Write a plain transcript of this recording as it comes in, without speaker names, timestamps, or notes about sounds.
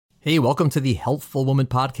Hey, welcome to the Healthful Women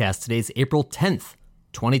podcast. Today's April 10th,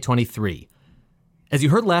 2023. As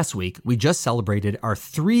you heard last week, we just celebrated our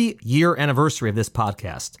 3-year anniversary of this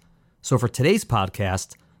podcast. So for today's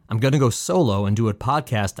podcast, I'm going to go solo and do a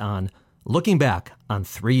podcast on looking back on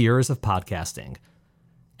 3 years of podcasting.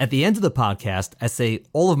 At the end of the podcast, I say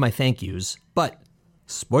all of my thank yous, but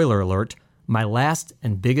spoiler alert, my last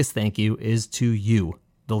and biggest thank you is to you,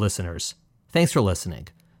 the listeners. Thanks for listening.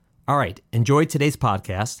 All right, enjoy today's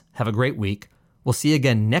podcast. Have a great week. We'll see you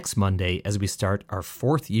again next Monday as we start our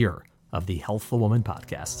 4th year of the Healthful Woman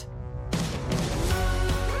podcast.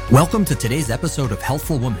 Welcome to today's episode of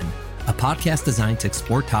Healthful Women, a podcast designed to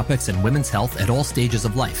explore topics in women's health at all stages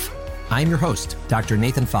of life. I'm your host, Dr.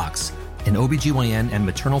 Nathan Fox, an OBGYN and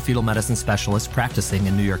maternal fetal medicine specialist practicing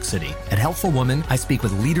in New York City. At Healthful Women, I speak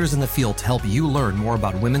with leaders in the field to help you learn more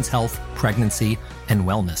about women's health, pregnancy, and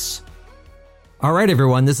wellness. All right,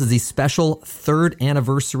 everyone, this is the special 3rd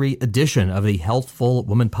anniversary edition of the Healthful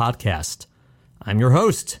Woman podcast. I'm your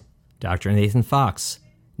host, Dr. Nathan Fox,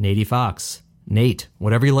 Natey Fox, Nate,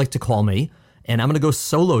 whatever you like to call me, and I'm going to go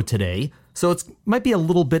solo today, so it might be a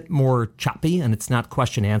little bit more choppy, and it's not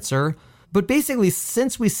question answer, but basically,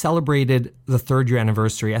 since we celebrated the 3rd year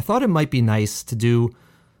anniversary, I thought it might be nice to do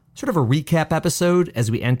sort of a recap episode as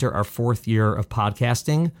we enter our 4th year of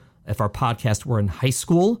podcasting. If our podcast were in high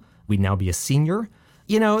school, we'd now be a senior.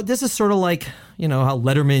 You know, this is sort of like, how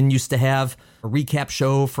Letterman used to have a recap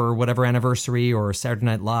show for whatever anniversary or Saturday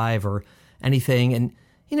Night Live or anything. And,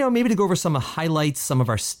 maybe to go over some highlights, some of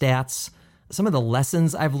our stats, some of the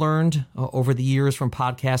lessons I've learned over the years from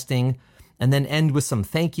podcasting, and then end with some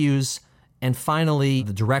thank yous. And finally,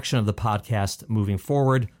 the direction of the podcast moving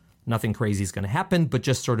forward. Nothing crazy is going to happen, but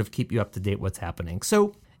just sort of keep you up to date what's happening.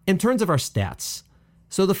 So in terms of our stats,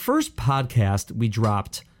 so the first podcast we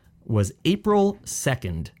dropped was April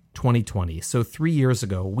 2nd, 2020. So 3 years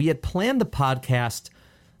ago. We had planned the podcast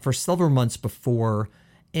for several months before.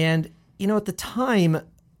 And, at the time,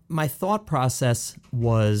 my thought process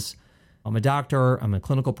was, I'm a doctor, I'm in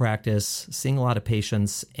clinical practice, seeing a lot of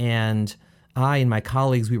patients, and I and my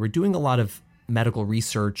colleagues, we were doing a lot of medical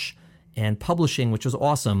research and publishing, which was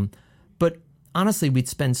awesome. But honestly, we'd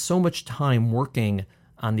spend so much time working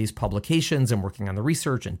on these publications and working on the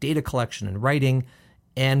research and data collection and writing.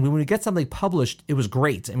 And when we get something published, it was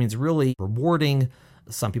great. I mean, it's really rewarding.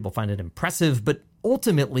 Some people find it impressive, but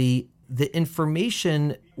ultimately the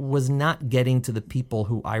information was not getting to the people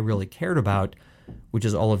who I really cared about, which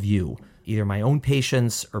is all of you, either my own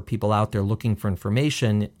patients or people out there looking for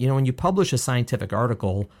information. When you publish a scientific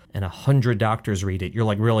article and 100 doctors read it, you're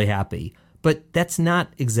like really happy. But that's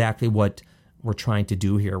not exactly what we're trying to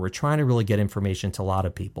do here. We're trying to really get information to a lot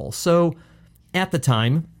of people. So at the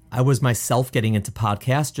time, I was myself getting into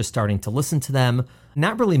podcasts, just starting to listen to them.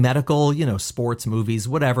 Not really medical, sports, movies,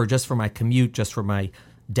 whatever, just for my commute, just for my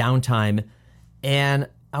downtime. And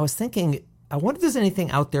I was thinking, I wonder if there's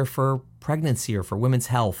anything out there for pregnancy or for women's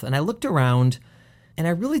health. And I looked around and I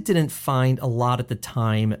really didn't find a lot at the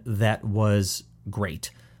time that was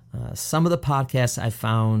great. Some of the podcasts I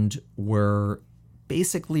found were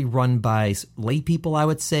basically run by lay people, I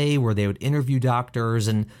would say, where they would interview doctors,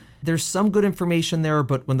 and there's some good information there,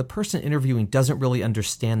 but when the person interviewing doesn't really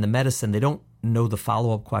understand the medicine, they don't know the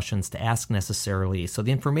follow-up questions to ask necessarily. So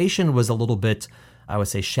the information was a little bit, I would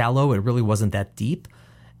say, shallow. It really wasn't that deep.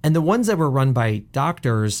 And the ones that were run by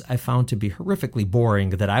doctors, I found to be horrifically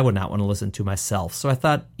boring that I would not want to listen to myself. So I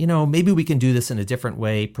thought, maybe we can do this in a different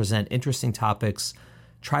way, present interesting topics,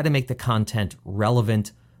 try to make the content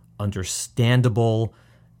relevant, understandable,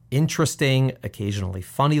 interesting, occasionally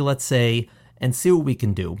funny, let's say, and see what we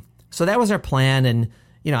can do. So that was our plan. And,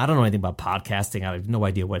 I don't know anything about podcasting. I have no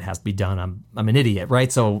idea what has to be done. I'm an idiot, right?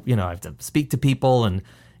 So, I have to speak to people and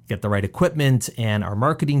get the right equipment. And our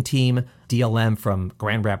marketing team, DLM from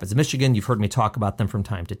Grand Rapids, Michigan, you've heard me talk about them from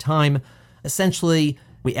time to time. Essentially,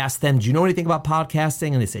 we asked them, do you know anything about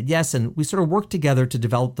podcasting? And they said yes. And we sort of worked together to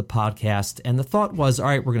develop the podcast. And the thought was, all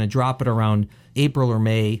right, we're going to drop it around April or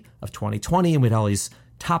May of 2020. And we had all these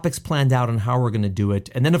topics planned out on how we're going to do it.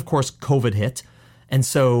 And then, of course, COVID hit. And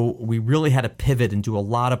so we really had to pivot and do a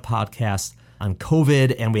lot of podcasts on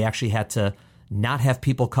COVID. And we actually had to not have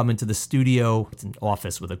people come into the studio. It's an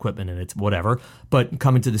office with equipment and it's whatever, but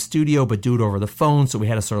come into the studio, but do it over the phone. So we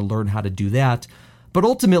had to sort of learn how to do that. But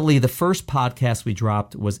ultimately, the first podcast we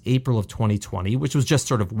dropped was April of 2020, which was just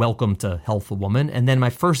sort of welcome to Healthful Woman. And then my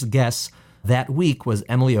first guest that week was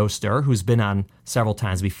Emily Oster, who's been on several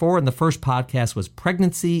times before. And the first podcast was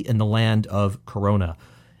Pregnancy in the Land of Corona.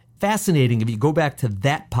 Fascinating. If you go back to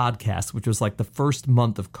that podcast, which was like the first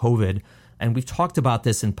month of COVID, and we've talked about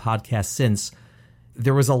this in podcasts since,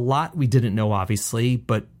 there was a lot we didn't know, obviously,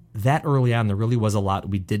 but that early on, there really was a lot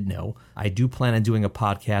we did know. I do plan on doing a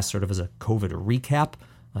podcast sort of as a COVID recap,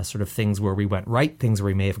 sort of things where we went right, things where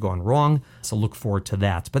we may have gone wrong. So look forward to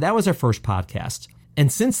that. But that was our first podcast.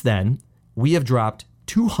 And since then, we have dropped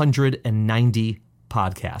 290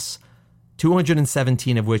 podcasts,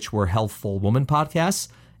 217 of which were Healthful Women podcasts.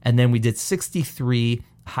 And then we did 63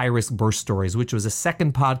 high-risk birth stories, which was a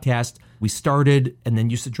second podcast we started and then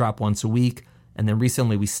used to drop once a week. And then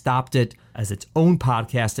recently we stopped it as its own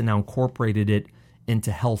podcast and now incorporated it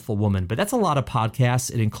into Healthful Woman. But that's a lot of podcasts.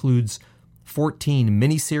 It includes 14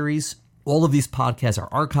 miniseries. All of these podcasts are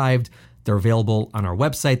archived. They're available on our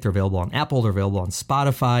website. They're available on Apple. They're available on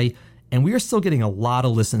Spotify. And we are still getting a lot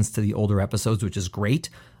of listens to the older episodes, which is great.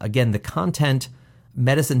 Again, the content,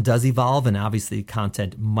 medicine does evolve, and obviously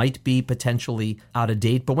content might be potentially out of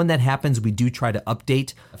date. But when that happens, we do try to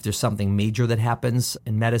update if there's something major that happens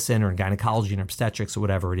in medicine or in gynecology and obstetrics or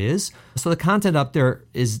whatever it is. So the content up there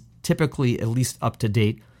is typically at least up to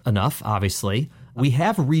date enough, obviously. We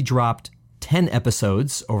have redropped 10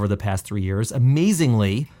 episodes over the past 3 years.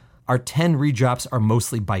 Amazingly, our 10 redrops are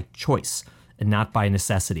mostly by choice and not by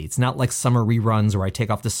necessity. It's not like summer reruns where I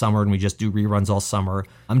take off the summer and we just do reruns all summer.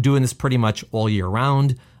 I'm doing this pretty much all year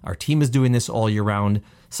round. Our team is doing this all year round.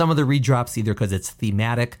 Some of the redrops, either because it's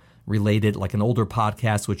thematic, related, like an older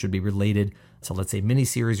podcast, which would be related to, let's say,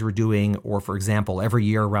 miniseries we're doing, or for example, every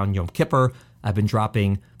year around Yom Kippur, I've been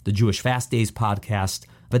dropping the Jewish Fast Days podcast.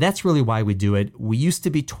 But that's really why we do it. We used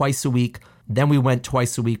to be twice a week. Then we went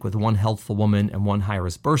twice a week with one Healthful Woman and one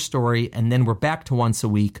high-risk birth story. And then we're back to once a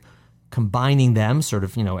week, combining them sort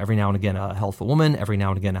of, every now and again a Healthful Woman, every now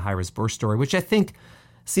and again a high-risk birth story, which I think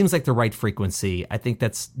seems like the right frequency. I think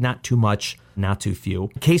that's not too much, not too few.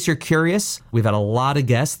 In case you're curious, we've had a lot of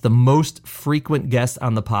guests. The most frequent guest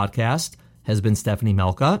on the podcast has been Stephanie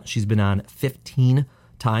Melka. She's been on 15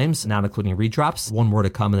 times, not including redrops. One more to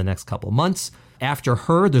come in the next couple of months. After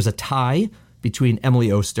her, there's a tie between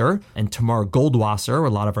Emily Oster and Tamar Goldwasser, a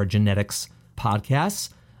lot of our genetics podcasts.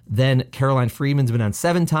 Then Caroline Freeman's been on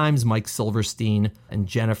 7 times. Mike Silverstein and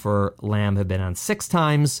Jennifer Lamb have been on 6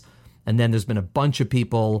 times. And then there's been a bunch of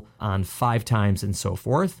people on 5 times and so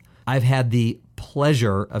forth. I've had the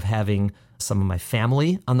pleasure of having some of my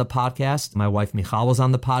family on the podcast. My wife Michal was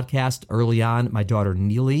on the podcast early on. My daughter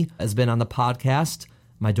Neely has been on the podcast.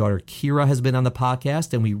 My daughter Kira has been on the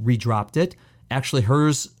podcast, and we redropped it. Actually,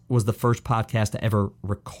 hers was the first podcast I ever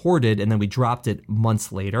recorded, and then we dropped it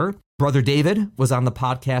months later. Brother David was on the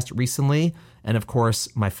podcast recently. And of course,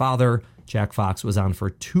 my father, Jack Fox, was on for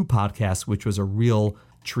 2 podcasts, which was a real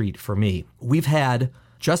treat for me. We've had,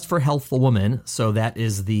 just for Healthful Woman, so that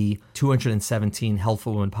is the 217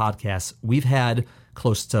 Healthful Women podcasts, we've had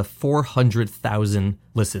close to 400,000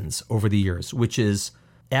 listens over the years, which is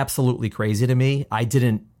absolutely crazy to me. I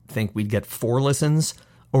didn't think we'd get 4 listens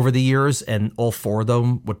over the years, and all 4 of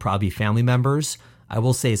them would probably be family members. I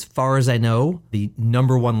will say, as far as I know, the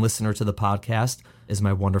number 1 listener to the podcast is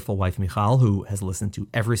my wonderful wife, Michal, who has listened to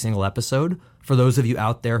every single episode. For those of you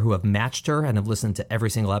out there who have matched her and have listened to every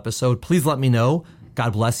single episode, please let me know.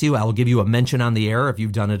 God bless you. I will give you a mention on the air if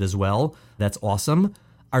you've done it as well. That's awesome.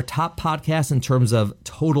 Our top podcast in terms of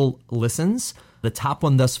total listens, the top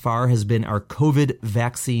one thus far has been our COVID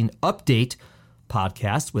vaccine update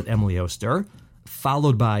podcast with Emily Oster,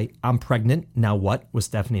 followed by I'm Pregnant, Now What with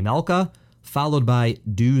Stephanie Melka, followed by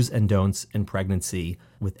Do's and Don'ts in Pregnancy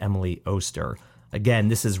with Emily Oster. Again,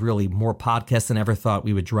 this is really more podcasts than I ever thought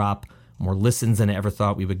we would drop, more listens than I ever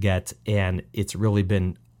thought we would get, and it's really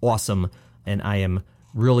been awesome, and I am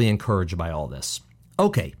really encouraged by all this.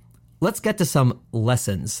 Okay, let's get to some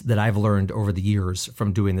lessons that I've learned over the years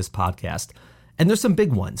from doing this podcast, and there's some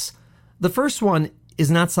big ones. The first one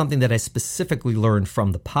is not something that I specifically learned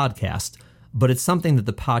from the podcast, but it's something that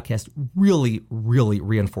the podcast really, really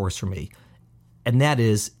reinforced for me. And that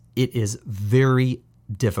is, it is very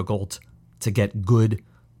difficult to get good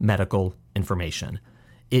medical information.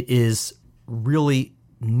 It is really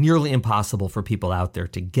nearly impossible for people out there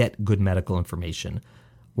to get good medical information.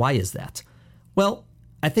 Why is that? Well,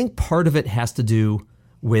 I think part of it has to do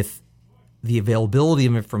with the availability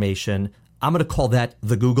of information. I'm going to call that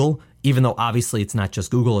the Google, even though obviously it's not just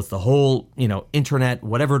Google, it's the whole, internet,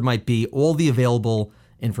 whatever it might be, all the available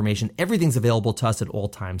information. Everything's available to us at all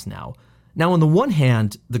times now. Now, on the one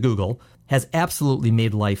hand, the Google has absolutely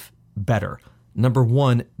made life better. Number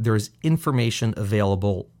one, there's information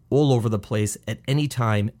available all over the place at any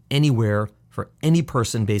time, anywhere, for any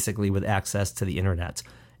person basically with access to the internet.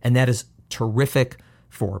 And that is terrific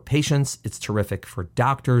for patients. It's terrific for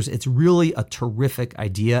doctors. It's really a terrific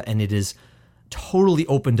idea, and it has totally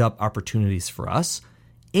opened up opportunities for us.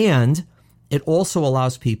 And It also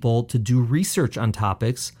allows people to do research on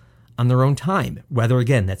topics on their own time, whether,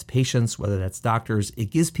 again, that's patients, whether that's doctors.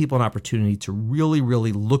 It gives people an opportunity to really,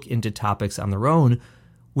 really look into topics on their own,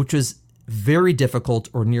 which is very difficult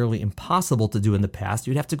or nearly impossible to do in the past.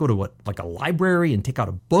 You'd have to go to like a library and take out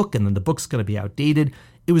a book, and then the book's going to be outdated.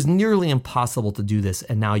 It was nearly impossible to do this,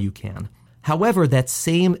 and now you can. However, that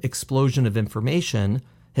same explosion of information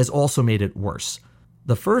has also made it worse.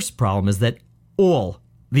 The first problem is that all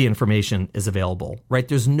the information is available, right?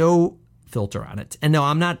 There's no filter on it. And no,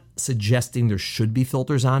 I'm not suggesting there should be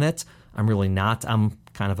filters on it. I'm really not. I'm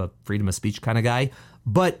kind of a freedom of speech kind of guy.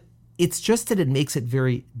 But it's just that it makes it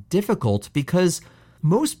very difficult because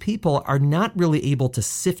most people are not really able to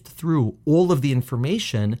sift through all of the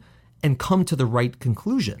information and come to the right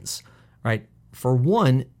conclusions, right? For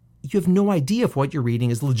one, you have no idea if what you're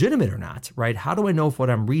reading is legitimate or not, right? How do I know if what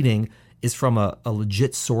I'm reading is from a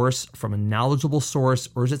legit source, from a knowledgeable source,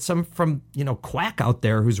 or is it from quack out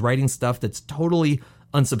there who's writing stuff that's totally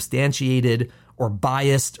unsubstantiated or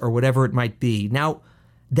biased or whatever it might be? Now,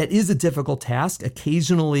 that is a difficult task.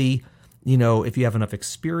 Occasionally, if you have enough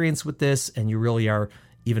experience with this and you really are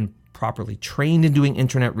even properly trained in doing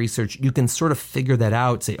internet research, you can sort of figure that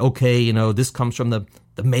out, say, okay, this comes from the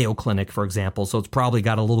Mayo Clinic, for example, so it's probably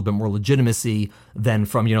got a little bit more legitimacy than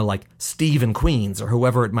from, like Steve in Queens or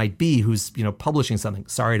whoever it might be who's, publishing something.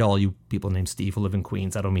 Sorry to all you people named Steve who live in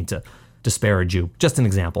Queens. I don't mean to disparage you, just an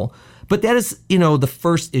example. But that is, the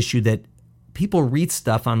first issue, that people read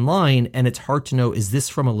stuff online and it's hard to know, is this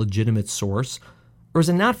from a legitimate source or is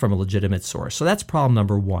it not from a legitimate source? So that's problem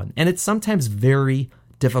number one. And it's sometimes very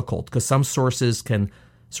difficult because some sources can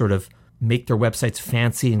sort of make their websites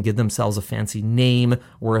fancy and give themselves a fancy name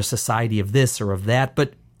or a society of this or of that,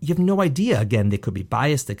 but you have no idea. Again, they could be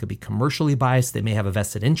biased, they could be commercially biased, they may have a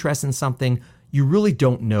vested interest in something. You really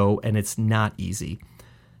don't know, and it's not easy.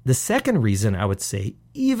 The second reason I would say,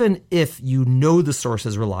 even if you know the source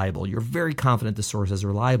is reliable, you're very confident the source is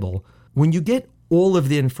reliable, when you get all of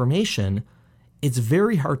the information, it's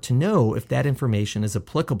very hard to know if that information is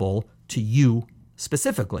applicable to you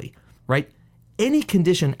specifically, right? Any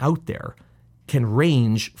condition out there can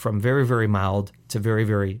range from very, very mild to very,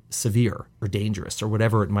 very severe or dangerous or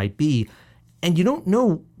whatever it might be. And you don't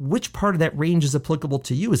know which part of that range is applicable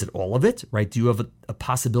to you. Is it all of it, right? Do you have a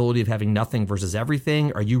possibility of having nothing versus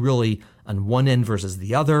everything? Are you really on one end versus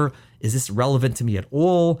the other? Is this relevant to me at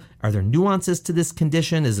all? Are there nuances to this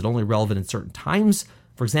condition? Is it only relevant in certain times?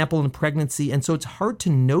 For example, in pregnancy. And so it's hard to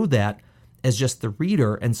know that as just the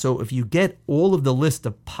reader. And so if you get all of the list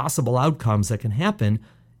of possible outcomes that can happen,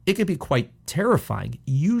 it could be quite terrifying.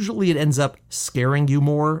 Usually it ends up scaring you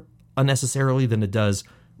more unnecessarily than it does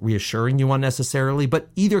reassuring you unnecessarily, but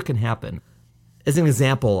either can happen. As an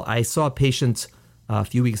example, I saw a patient a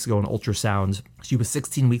few weeks ago, an ultrasound. She was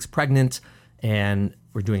 16 weeks pregnant and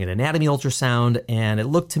we're doing an anatomy ultrasound, and it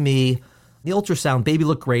looked to me, the ultrasound, baby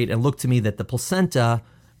looked great, and looked to me that the placenta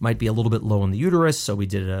might be a little bit low in the uterus, so we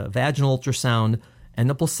did a vaginal ultrasound, and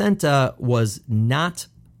the placenta was not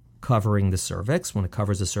covering the cervix. When it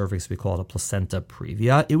covers the cervix, we call it a placenta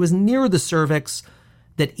previa. It was near the cervix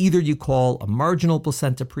that either you call a marginal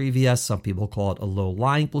placenta previa, some people call it a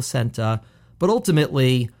low-lying placenta, but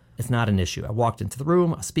ultimately, it's not an issue. I walked into the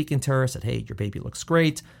room, I was speaking to her, I said, hey, your baby looks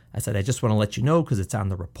great. I said, I just want to let you know, because it's on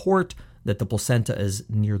the report, that the placenta is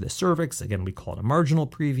near the cervix. Again, we call it a marginal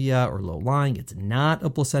previa or low-lying. It's not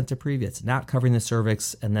a placenta previa. It's not covering the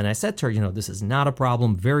cervix. And then I said to her, this is not a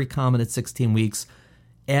problem, very common at 16 weeks.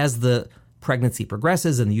 As the pregnancy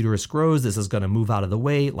progresses and the uterus grows, this is going to move out of the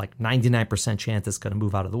way. Like 99% chance it's going to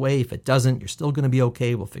move out of the way. If it doesn't, you're still going to be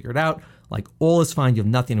okay. We'll figure it out. Like, all is fine. You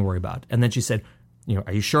have nothing to worry about. And then she said,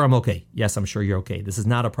 are you sure I'm okay? Yes, I'm sure you're okay. This is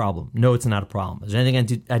not a problem. No, it's not a problem. Is there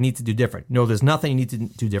anything I need to do different? No, there's nothing you need to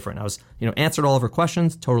do different. I was, answered all of her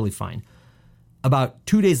questions. Totally fine. About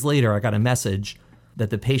 2 days later, I got a message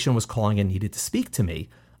that the patient was calling and needed to speak to me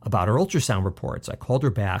about her ultrasound reports. I called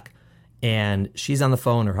her back, and she's on the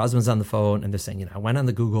phone, her husband's on the phone, and they're saying, I went on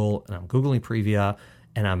the Google and I'm Googling previa,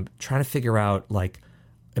 and I'm trying to figure out, like,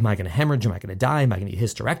 am I going to hemorrhage? Am I going to die? Am I going to need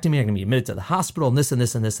hysterectomy? Am I going to be admitted to the hospital? And this and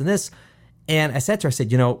this and this and this. And I said to her, I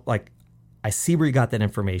said, I see where you got that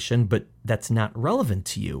information, but that's not relevant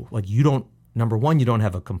to you. Like, you don't, number one, you don't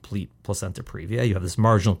have a complete placenta previa. You have this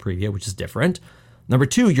marginal previa, which is different. Number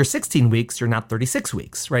two, you're 16 weeks, you're not 36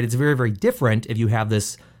 weeks, right? It's very, very different if you have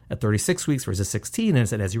this at 36 weeks versus 16. And I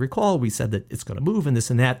said, as you recall, we said that it's going to move and this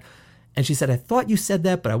and that. And she said, I thought you said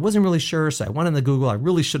that, but I wasn't really sure. So I went on the Google. I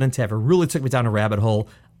really shouldn't have. It really took me down a rabbit hole.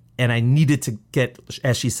 And I needed to get,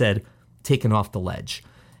 as she said, taken off the ledge.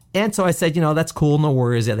 And so I said, that's cool. No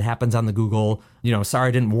worries. It happens on the Google. Sorry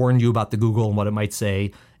I didn't warn you about the Google and what it might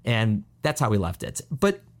say. And that's how we left it.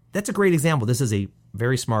 But that's a great example. This is a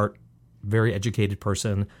very smart, very educated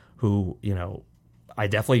person who, I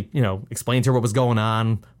definitely, explained to her what was going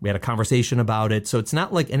on. We had a conversation about it. So it's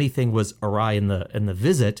not like anything was awry in the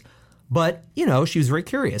visit, but, she was very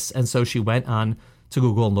curious. And so she went on to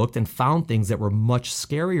Google and looked and found things that were much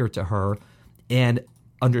scarier to her. And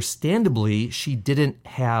understandably, she didn't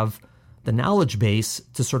have the knowledge base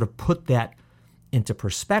to sort of put that into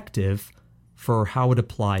perspective for how it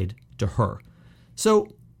applied to her. So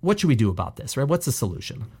what should we do about this, right? What's the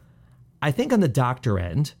solution? I think on the doctor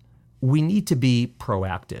end, we need to be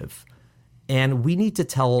proactive, and we need to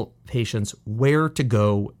tell patients where to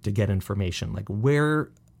go to get information. Like,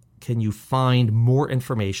 where can you find more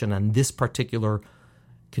information on this particular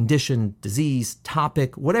condition, disease,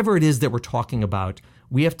 topic, whatever it is that we're talking about?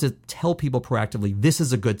 We have to tell people proactively, this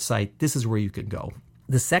is a good site, this is where you can go.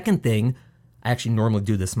 The second thing, I actually normally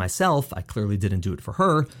do this myself, I clearly didn't do it for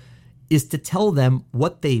her, is to tell them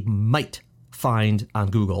what they might find on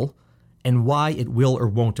Google and why it will or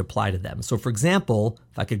won't apply to them. So for example,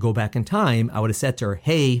 if I could go back in time, I would have said to her,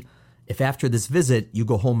 hey, if after this visit you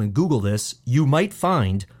go home and Google this, you might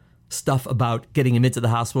find stuff about getting him into the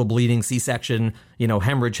hospital, bleeding, C-section,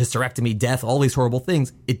 hemorrhage, hysterectomy, death, all these horrible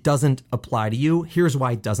things. It doesn't apply to you. Here's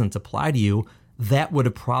why it doesn't apply to you. That would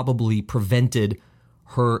have probably prevented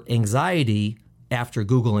her anxiety after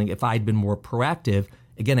Googling if I'd been more proactive.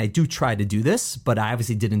 Again, I do try to do this, but I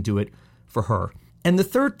obviously didn't do it for her. And the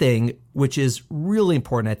third thing, which is really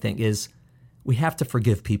important, I think, is we have to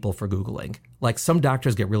forgive people for Googling. Like, some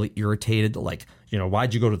doctors get really irritated, like,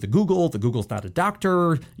 why'd you go to the Google? The Google's not a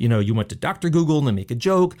doctor. You went to Dr. Google and they make a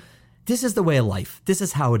joke. This is the way of life. This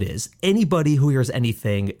is how it is. Anybody who hears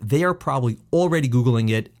anything, they are probably already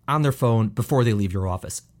Googling it on their phone before they leave your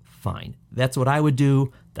office. Fine. That's what I would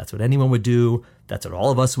do. That's what anyone would do. That's what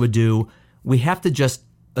all of us would do. We have to just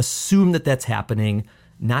assume that that's happening,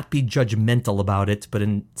 not be judgmental about it, but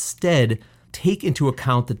instead take into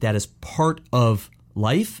account that that is part of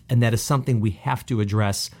life and that is something we have to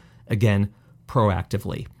address, again,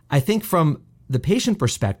 proactively. I think from the patient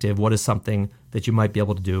perspective, what is something that you might be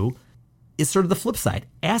able to do is sort of the flip side.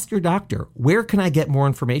 Ask your doctor, where can I get more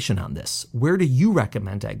information on this? Where do you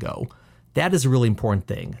recommend I go? That is a really important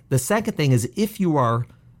thing. The second thing is, if you are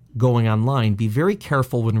going online, be very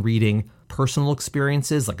careful when reading personal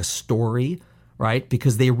experiences, like a story, right?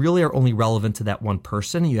 Because they really are only relevant to that one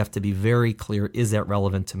person. You have to be very clear, is that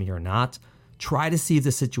relevant to me or not? Try to see if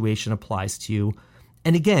the situation applies to you.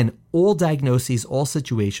 And again, all diagnoses, all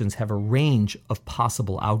situations have a range of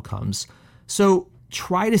possible outcomes. So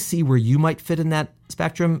try to see where you might fit in that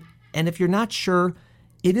spectrum. And if you're not sure,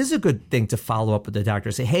 it is a good thing to follow up with the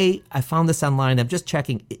doctor. Say, hey, I found this online. I'm just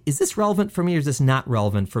checking. Is this relevant for me or is this not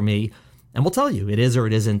relevant for me? And we'll tell you it is or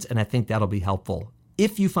it isn't. And I think that'll be helpful.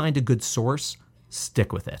 If you find a good source,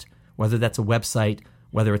 stick with it. Whether that's a website,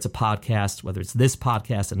 whether it's a podcast, whether it's this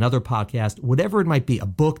podcast, another podcast, whatever it might be, a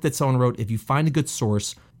book that someone wrote, if you find a good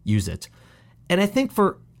source, use it. And I think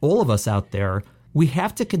for all of us out there, we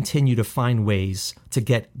have to continue to find ways to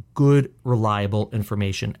get good, reliable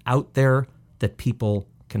information out there that people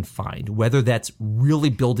can find, whether that's really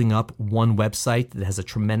building up one website that has a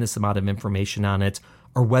tremendous amount of information on it,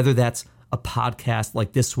 or whether that's a podcast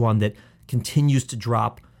like this one that continues to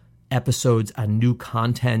drop episodes on new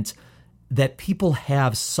content that people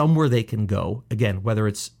have somewhere they can go. Again, whether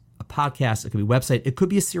it's a podcast, it could be a website, it could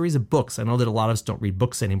be a series of books. I know that a lot of us don't read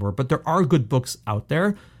books anymore, but there are good books out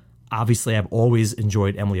there. Obviously, I've always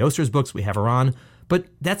enjoyed Emily Oster's books. We have her on. But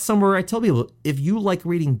that's somewhere I tell people, if you like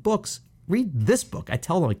reading books, read this book. I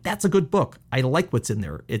tell them, like, that's a good book. I like what's in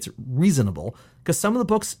there. It's reasonable, because some of the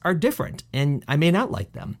books are different and I may not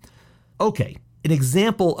like them. Okay, an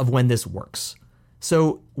example of when this works.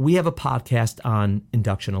 So we have a podcast on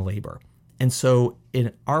induction labor. And so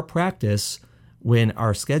in our practice, when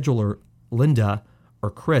our scheduler, Linda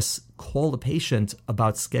or Chris, call the patient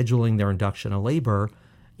about scheduling their induction labor,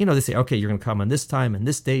 they say, okay, you're going to come on this time and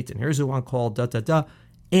this date, and here's who on call,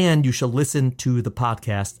 and you should listen to the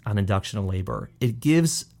podcast on induction labor. It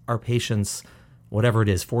gives our patients, whatever it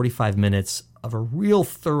is, 45 minutes of a real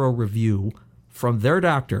thorough review from their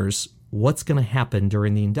doctors, what's going to happen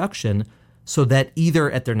during the induction, so that either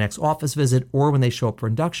at their next office visit or when they show up for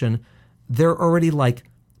induction, they're already like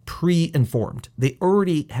pre-informed. They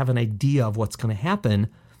already have an idea of what's going to happen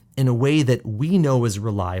in a way that we know is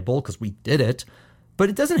reliable because we did it. But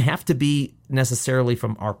it doesn't have to be necessarily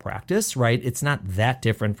from our practice, right? It's not that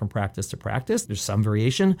different from practice to practice. There's some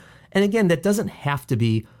variation. And again, that doesn't have to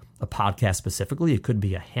be a podcast specifically. It could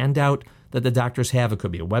be a handout that the doctors have. It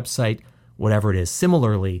could be a website, whatever it is.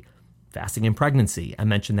 Similarly, fasting in pregnancy. I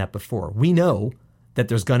mentioned that before. We know that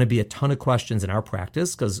there's going to be a ton of questions in our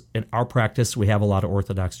practice, because in our practice, we have a lot of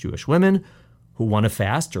Orthodox Jewish women who want to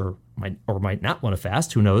fast or might not want to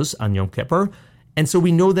fast, who knows, on Yom Kippur. And so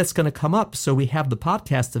we know that's going to come up. So we have the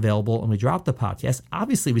podcast available and we drop the podcast.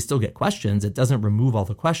 Obviously, we still get questions. It doesn't remove all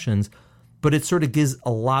the questions, but it sort of gives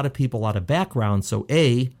a lot of people a lot of background. So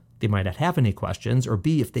A, they might not have any questions, or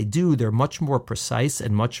B, if they do, they're much more precise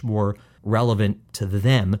and much more relevant to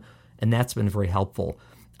them. And that's been very helpful.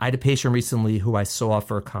 I had a patient recently who I saw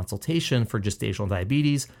for a consultation for gestational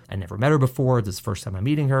diabetes. I never met her before. This is the first time I'm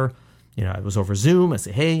meeting her. I was over Zoom. I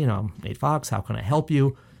said, hey, I'm Nate Fox. How can I help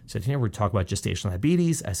you? She said, we're talking about gestational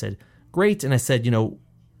diabetes. I said, great. And I said,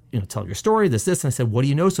 tell your story, this. And I said, what do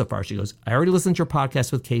you know so far? She goes, I already listened to your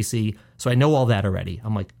podcast with Casey, so I know all that already.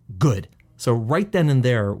 I'm like, good. So right then and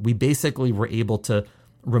there, we basically were able to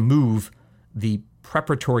remove the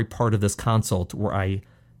preparatory part of this consult where I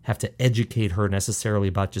have to educate her necessarily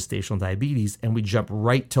about gestational diabetes. And we jump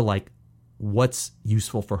right to what's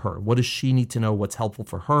useful for her. What does she need to know? What's helpful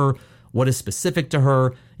for her? What is specific to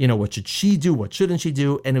her? What should she do? What shouldn't she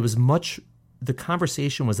do? And the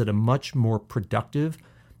conversation was at a much more productive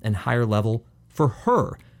and higher level for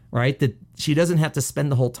her, right? That she doesn't have to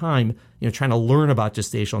spend the whole time, trying to learn about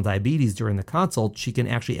gestational diabetes during the consult. She can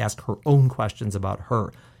actually ask her own questions about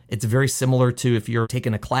her. It's very similar to if you're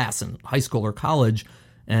taking a class in high school or college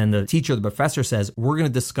and the teacher, the professor says, we're going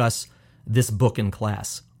to discuss this book in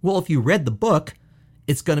class. Well, if you read the book,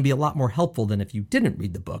 it's going to be a lot more helpful than if you didn't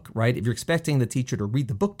read the book, right? If you're expecting the teacher to read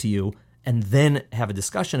the book to you and then have a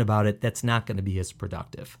discussion about it, that's not going to be as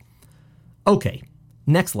productive. Okay,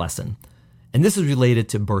 next lesson. And this is related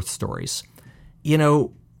to birth stories.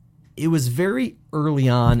 It was very early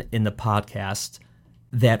on in the podcast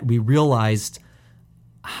that we realized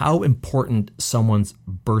how important someone's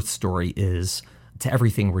birth story is to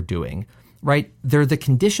everything we're doing, right? There are the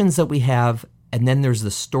conditions that we have, and then there's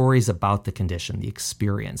the stories about the condition, the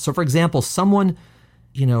experience. So for example, someone,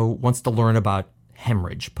 wants to learn about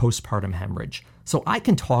hemorrhage, postpartum hemorrhage. So I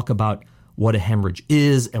can talk about what a hemorrhage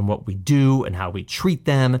is and what we do and how we treat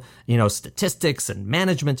them, statistics and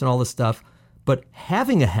management and all this stuff. But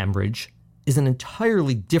having a hemorrhage is an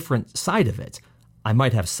entirely different side of it. I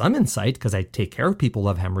might have some insight because I take care of people who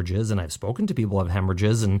have hemorrhages and I've spoken to people who have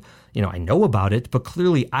hemorrhages and, I know about it, but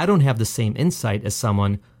clearly I don't have the same insight as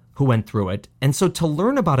someone who went through it. And so to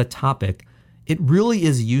learn about a topic, it really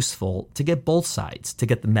is useful to get both sides, to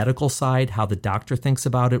get the medical side, how the doctor thinks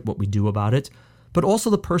about it, what we do about it, but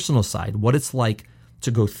also the personal side, what it's like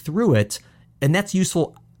to go through it. And that's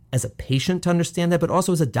useful as a patient to understand that, but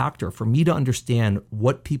also as a doctor, for me to understand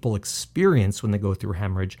what people experience when they go through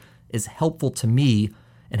hemorrhage is helpful to me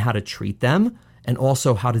and how to treat them and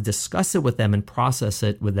also how to discuss it with them and process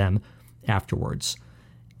it with them afterwards.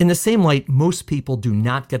 In the same light, most people do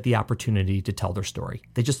not get the opportunity to tell their story.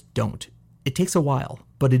 They just don't. It takes a while,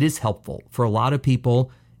 but it is helpful. For a lot of people,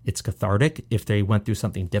 it's cathartic. If they went through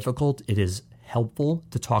something difficult, it is helpful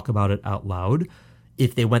to talk about it out loud.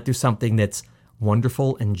 If they went through something that's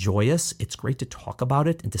wonderful and joyous, it's great to talk about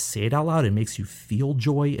it and to say it out loud. It makes you feel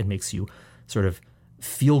joy. It makes you sort of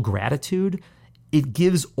feel gratitude. It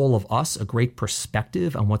gives all of us a great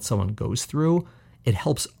perspective on what someone goes through. It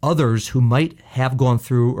helps others who might have gone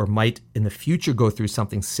through or might in the future go through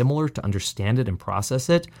something similar to understand it and process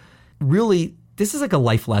it. Really, this is like a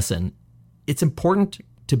life lesson. It's important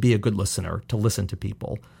to be a good listener, to listen to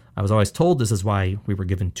people. I was always told this is why we were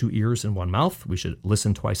given 2 ears and 1 mouth. We should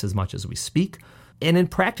listen twice as much as we speak. And in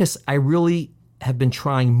practice, I really have been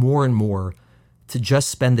trying more and more to just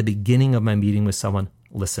spend the beginning of my meeting with someone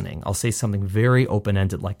listening. I'll say something very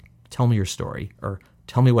open-ended like, tell me your story, or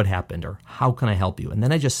tell me what happened, or how can I help you? And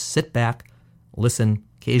then I just sit back, listen,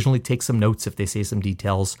 occasionally take some notes if they say some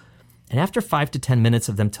details. And after 5 to 10 minutes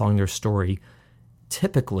of them telling their story,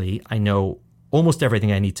 typically I know almost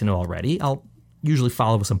everything I need to know already. I'll usually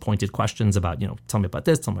follow with some pointed questions about, tell me about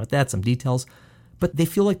this, tell me about that, some details. But they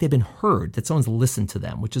feel like they've been heard, that someone's listened to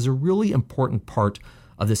them, which is a really important part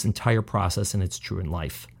of this entire process, and it's true in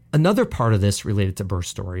life. Another part of this related to birth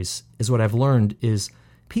stories is what I've learned is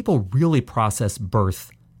people really process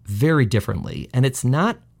birth very differently, and it's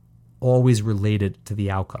not always related to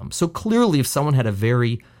the outcome. So clearly, if someone had a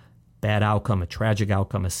very bad outcome, a tragic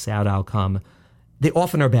outcome, a sad outcome, they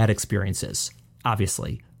often are bad experiences,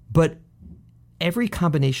 obviously. But every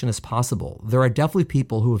combination is possible. There are definitely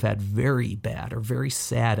people who have had very bad or very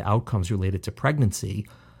sad outcomes related to pregnancy,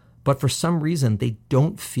 but for some reason, they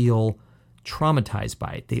don't feel traumatized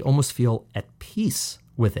by it. They almost feel at peace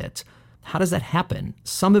with it. How does that happen?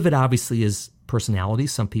 Some of it obviously is personality.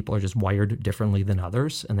 Some people are just wired differently than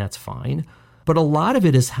others, and that's fine. But a lot of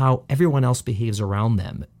it is how everyone else behaves around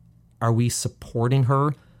them. Are we supporting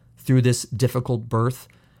her through this difficult birth?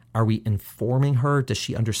 Are we informing her? Does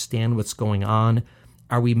she understand what's going on?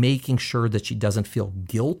 Are we making sure that she doesn't feel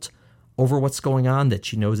guilt over what's going on, that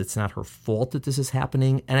she knows it's not her fault that this is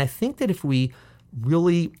happening? And I think that if we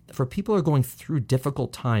really, for people who are going through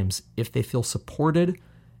difficult times, if they feel supported,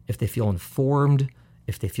 if they feel informed,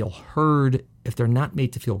 if they feel heard, if they're not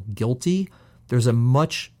made to feel guilty, there's a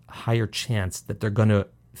much higher chance that they're going to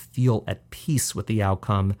feel at peace with the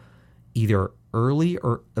outcome either early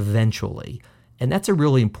or eventually. And that's a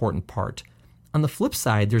really important part. On the flip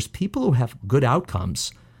side, there's people who have good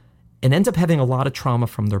outcomes and end up having a lot of trauma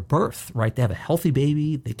from their birth, right? They have a healthy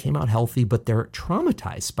baby, they came out healthy, but they're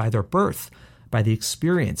traumatized by their birth, by the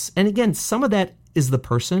experience. And again, some of that is the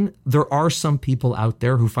person. There are some people out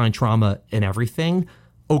there who find trauma in everything.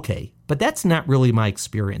 Okay, but that's not really my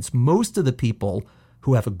experience. Most of the people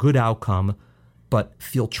who have a good outcome but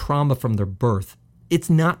feel trauma from their birth, it's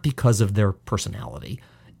not because of their personality.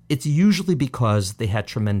 It's usually because they had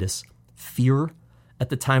tremendous fear at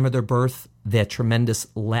the time of their birth. They had tremendous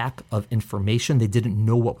lack of information. They didn't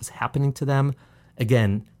know what was happening to them.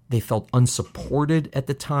 Again, they felt unsupported at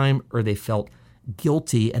the time, or they felt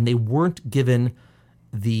guilty, and they weren't given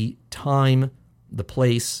the time, the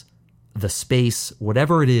place, the space,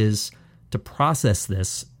 whatever it is, to process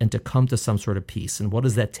this and to come to some sort of peace. And what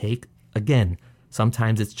does that take? Again,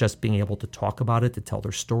 sometimes it's just being able to talk about it, to tell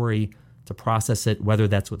their story, to process it, whether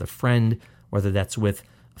that's with a friend, whether that's with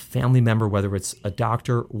a family member, whether it's a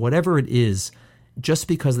doctor, whatever it is. Just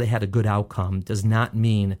because they had a good outcome does not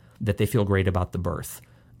mean that they feel great about the birth.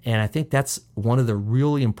 And I think that's one of the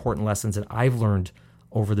really important lessons that I've learned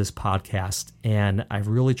over this podcast. And I've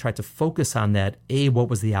really tried to focus on that. A, what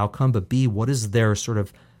was the outcome? But B, what is their sort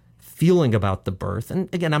of feeling about the birth?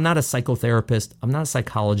 And again, I'm not a psychotherapist. I'm not a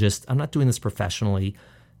psychologist. I'm not doing this professionally.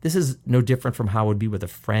 This is no different from how it would be with a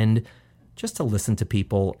friend, just to listen to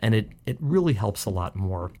people. And it really helps a lot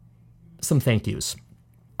more. Some thank yous.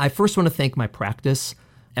 I first want to thank my practice.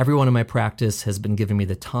 Everyone in my practice has been giving me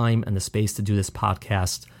the time and the space to do this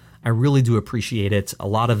podcast. I really do appreciate it. A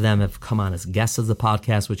lot of them have come on as guests of the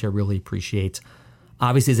podcast, which I really appreciate.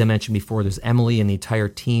 Obviously, as I mentioned before, there's Emily and the entire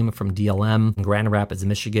team from DLM in Grand Rapids,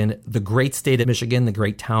 Michigan, the great state of Michigan, the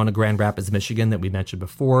great town of Grand Rapids, Michigan that we mentioned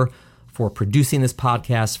before, for producing this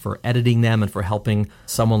podcast, for editing them, and for helping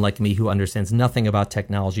someone like me who understands nothing about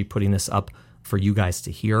technology putting this up for you guys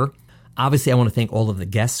to hear. Obviously, I want to thank all of the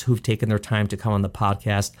guests who've taken their time to come on the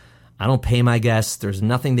podcast. I don't pay my guests. There's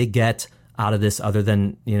nothing they get out of this other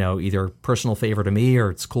than, either personal favor to me, or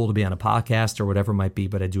it's cool to be on a podcast, or whatever it might be,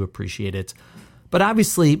 but I do appreciate it. But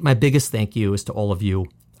obviously, my biggest thank you is to all of you,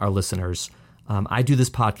 our listeners. I do this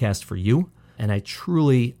podcast for you, and I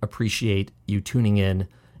truly appreciate you tuning in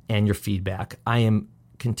and your feedback. I am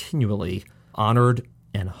continually honored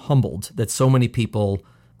and humbled that so many people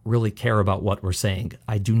really care about what we're saying.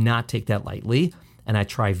 I do not take that lightly, and I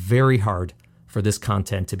try very hard for this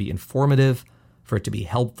content to be informative, for it to be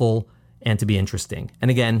helpful, and to be interesting.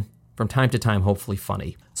 And again, from time to time, hopefully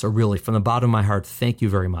funny. So really, from the bottom of my heart, thank you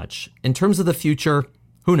very much. In terms of the future,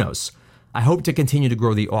 who knows? I hope to continue to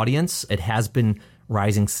grow the audience. It has been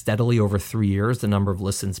rising steadily over 3 years, the number of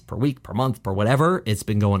listens per week, per month, per whatever. It's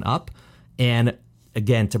been going up. And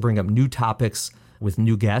again, to bring up new topics with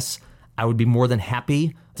new guests, I would be more than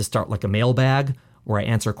happy to start like a mailbag where I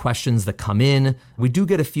answer questions that come in. We do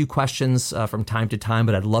get a few questions from time to time,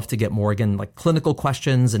 but I'd love to get more, again, like clinical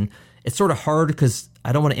questions. And it's sort of hard because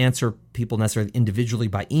I don't want to answer people necessarily individually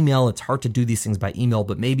by email. It's hard to do these things by email,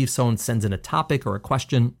 but maybe if someone sends in a topic or a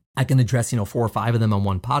question, I can address, 4 or 5 of them on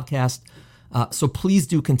one podcast. So please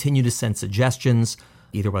do continue to send suggestions,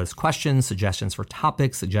 either whether it's questions, suggestions for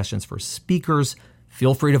topics, suggestions for speakers.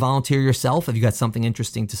 Feel free to volunteer yourself if you got something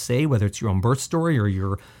interesting to say, whether it's your own birth story or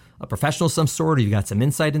you're a professional of some sort, or you got some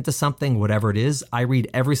insight into something, whatever it is. I read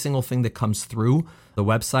every single thing that comes through the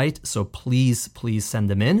website, so please send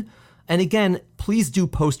them in. And again, please do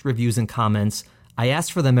post reviews and comments. I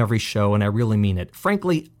ask for them every show, and I really mean it.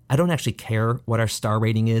 Frankly, I don't actually care what our star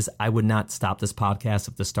rating is. I would not stop this podcast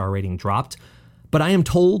if the star rating dropped. But I am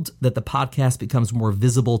told that the podcast becomes more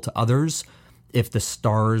visible to others if the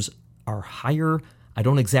stars are higher. I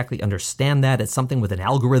don't exactly understand that. It's something with an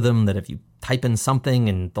algorithm that if you type in something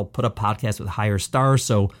and they'll put up podcasts with higher stars.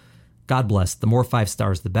 So God bless. The more 5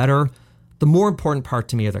 stars, the better. The more important part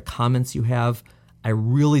to me are the comments you have. I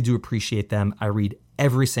really do appreciate them. I read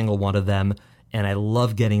every single one of them, and I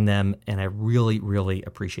love getting them, and I really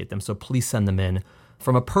appreciate them. So please send them in.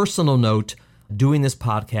 From a personal note, doing this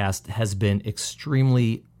podcast has been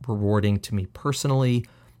extremely rewarding to me personally,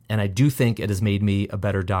 and I do think it has made me a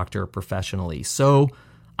better doctor professionally. So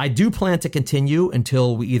I do plan to continue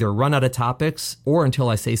until we either run out of topics or until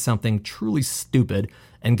I say something truly stupid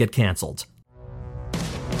and get canceled.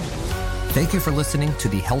 Thank you for listening to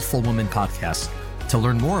the Healthful Women podcast. To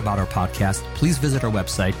learn more about our podcast, please visit our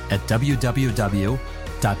website at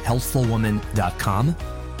www.healthfulwoman.com.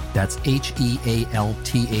 That's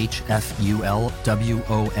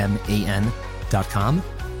HEALTHFULWOMAN.com.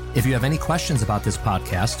 If you have any questions about this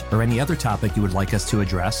podcast or any other topic you would like us to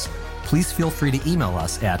address, please feel free to email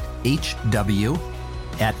us at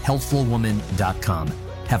hw@healthfulwoman.com.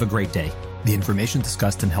 Have a great day. The information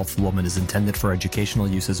discussed in Healthful Woman is intended for educational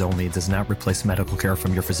uses only and does not replace medical care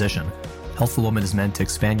from your physician. Healthful Woman is meant to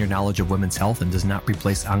expand your knowledge of women's health and does not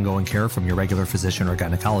replace ongoing care from your regular physician or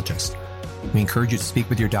gynecologist. We encourage you to speak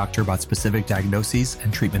with your doctor about specific diagnoses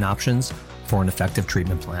and treatment options for an effective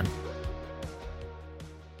treatment plan.